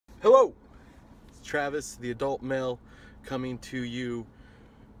Hello, it's Travis, the adult male, coming to you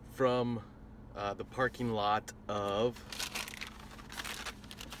from the parking lot of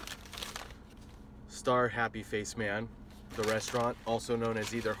Star Happy Face Man, the restaurant, also known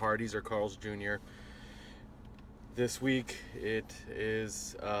as either Hardee's or Carl's Jr. This week it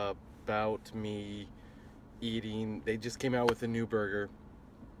is about me eating. They just came out with a new burger.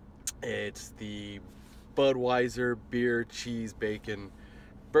 It's the Budweiser beer, cheese, bacon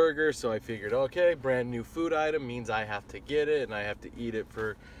burger. So I figured, okay, brand new food item means I have to get it and I have to eat it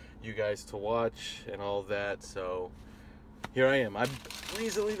for you guys to watch and all that. So here I am. I've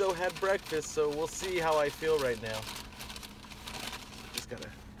recently though had breakfast, so we'll see how I feel right now. Just gotta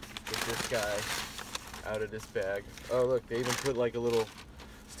get this guy out of this bag. Oh look, they even put like a little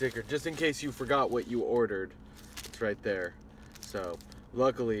sticker just in case you forgot what you ordered. It's right there. So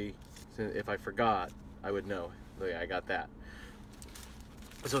luckily, if I forgot, I would know. Look, I got that.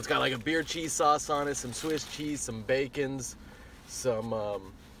 So it's got like a beer cheese sauce on it, some Swiss cheese, some bacons, some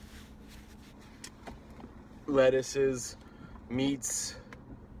lettuces, meats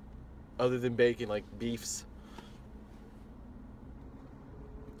other than bacon, like beefs,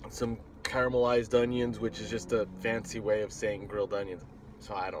 some caramelized onions, which is just a fancy way of saying grilled onions.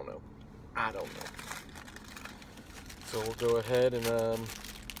 So I don't know. So we'll go ahead and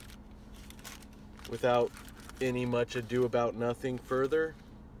without any much ado about nothing further,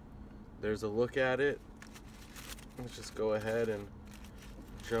 there's a look at it. Let's just go ahead and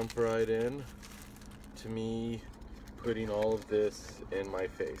jump right in to me putting all of this in my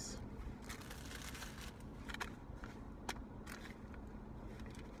face.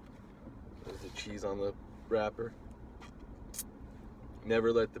 There's the cheese on the wrapper.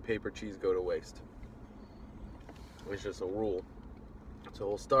 Never let the paper cheese go to waste. It's just a rule. So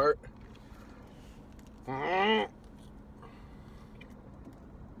we'll start.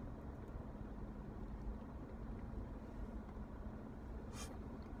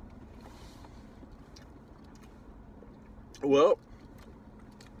 Well,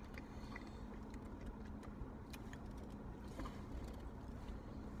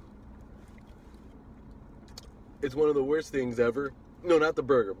 it's one of the worst things ever. No, not the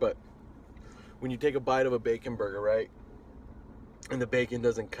burger, but when you take a bite of a bacon burger, right? And the bacon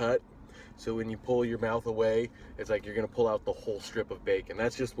doesn't cut. So when you pull your mouth away, it's like you're going to pull out the whole strip of bacon.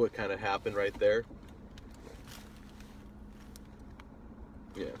 That's just what kind of happened right there.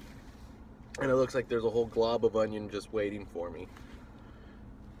 Yeah. And it looks like there's a whole glob of onion just waiting for me.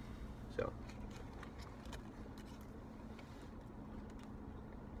 So.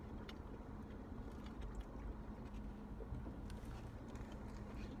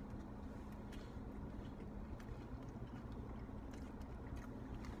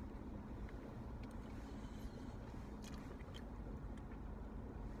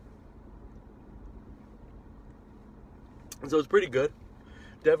 So it's pretty good.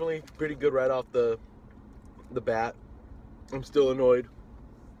 Definitely pretty good right off the bat. I'm still annoyed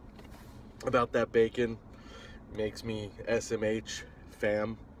about that bacon. Makes me SMH,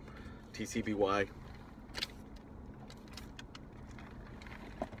 fam, TCBY.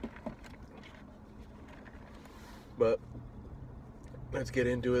 But let's get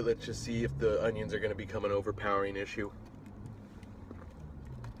into it. Let's just see if the onions are going to become an overpowering issue.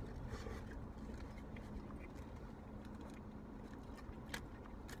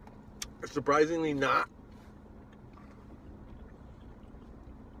 Surprisingly not.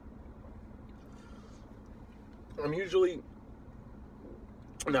 I'm usually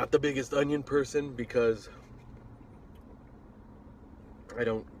not the biggest onion person because I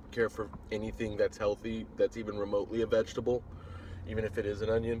don't care for anything that's healthy, that's even remotely a vegetable, even if it is an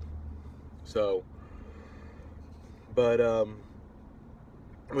onion. So, but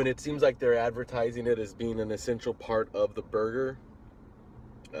when it seems like they're advertising it as being an essential part of the burger,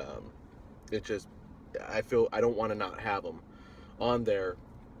 it just, I feel I don't want to not have them on there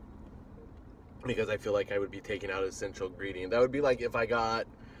because I feel like I would be taking out an essential ingredient. That would be like if I got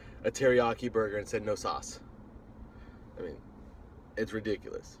a teriyaki burger and said no sauce. I mean, it's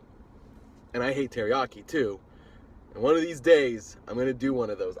ridiculous. And I hate teriyaki too. And one of these days, I'm going to do one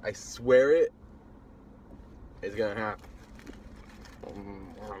of those. I swear it is going to happen.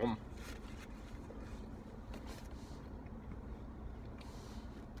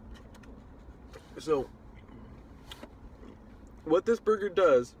 So, what this burger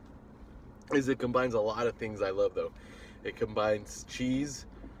does is it combines a lot of things I love though. It combines cheese,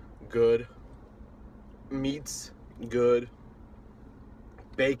 good, meats, good,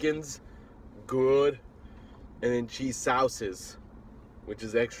 bacons, good, and then cheese sauces, which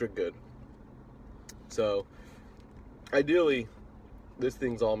is extra good. So, ideally, This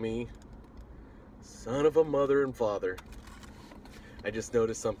thing's all me. Son of a mother and father. I just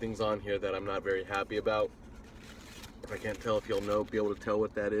noticed something's on here that I'm not very happy about. I can't tell if you'll be able to tell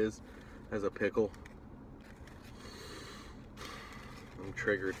what that is. As a pickle. I'm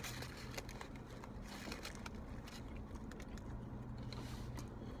triggered.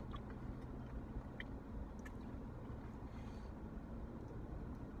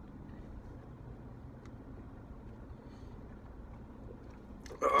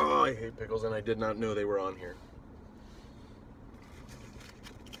 Oh, I hate pickles, and I did not know they were on here.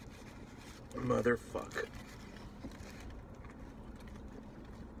 Motherfuck.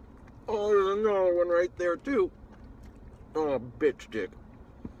 Oh, there's another one right there, too. Oh, bitch dick.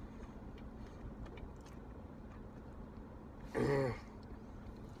 And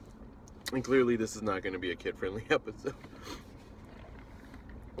clearly this is not going to be a kid-friendly episode.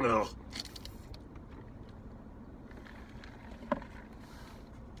 Oh.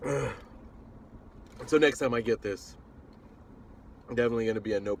 So next time I get this, definitely going to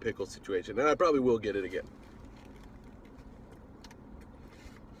be a no pickle situation. And I probably will get it again.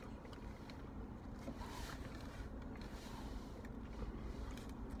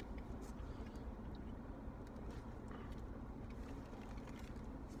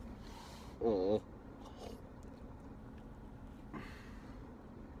 Oh.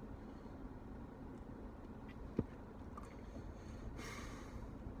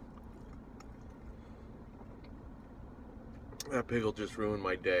 That pickle just ruined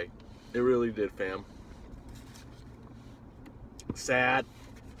my day. It really did, fam. Sad.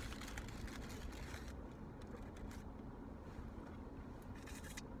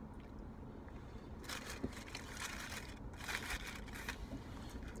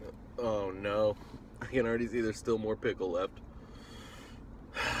 Oh no. I can already see there's still more pickle left.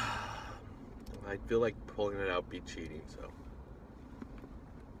 I feel like pulling it out be cheating, so.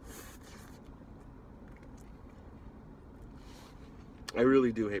 I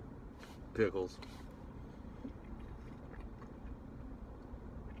really do hate pickles.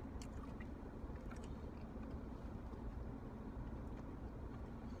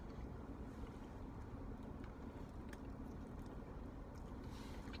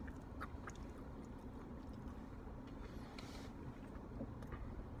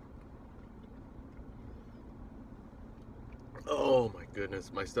 Oh my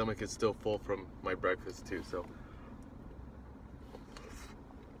goodness, my stomach is still full from my breakfast too, so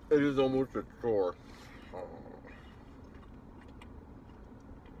it is almost a chore.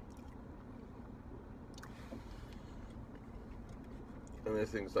 And this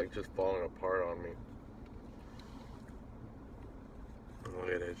thing's like just falling apart on me. Look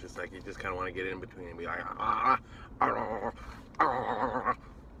at it, it's just like you just kind of want to get in between and be like,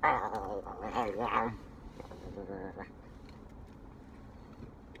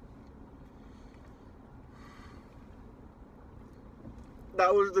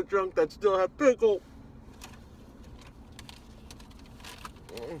 that was the chunk that still had pickle.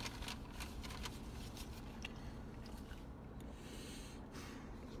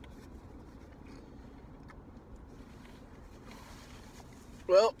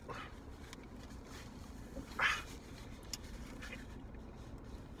 Well,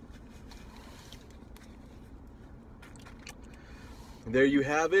 there you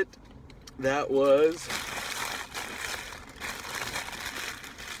have it. That was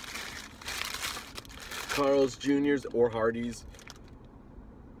Carl's Jr.'s or Hardee's.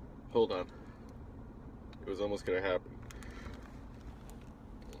 Hold on. It was almost gonna happen.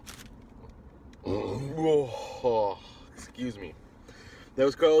 Oh, excuse me. That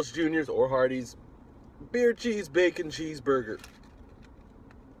was Carl's Jr.'s or Hardee's beer, cheese, bacon, cheeseburger.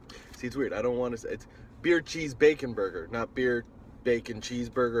 See, it's weird. I don't want to say it's beer, cheese, bacon burger, not beer, bacon,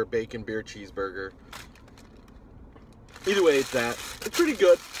 cheeseburger, bacon, beer, cheeseburger. Either way, it's that. It's pretty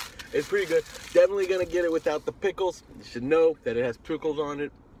good. It's pretty good. Definitely gonna get it without the pickles. You should know that it has pickles on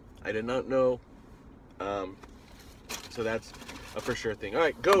it. I did not know. So that's a for sure thing. All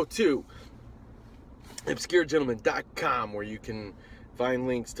right, go to theobscuregentlemen.com where you can find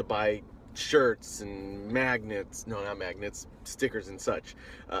links to buy shirts and magnets. No, not magnets, stickers and such.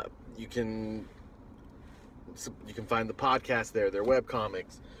 You can find the podcast there, their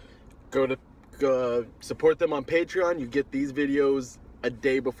webcomics. Go to support them on Patreon. You get these videos a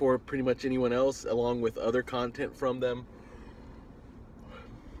day before pretty much anyone else, along with other content from them.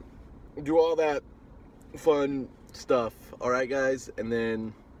 Do all that fun stuff, alright guys? And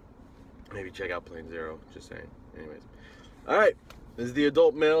then maybe check out Plain Zero, just saying. Anyways, alright, this is the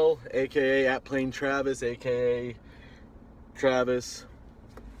adult male, aka at Plain Travis, aka Travis,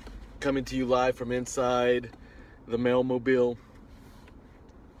 coming to you live from inside the Mailmobile.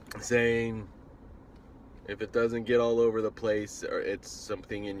 saying, if it doesn't get all over the place, or it's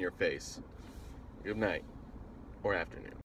something in your face. Good night or afternoon.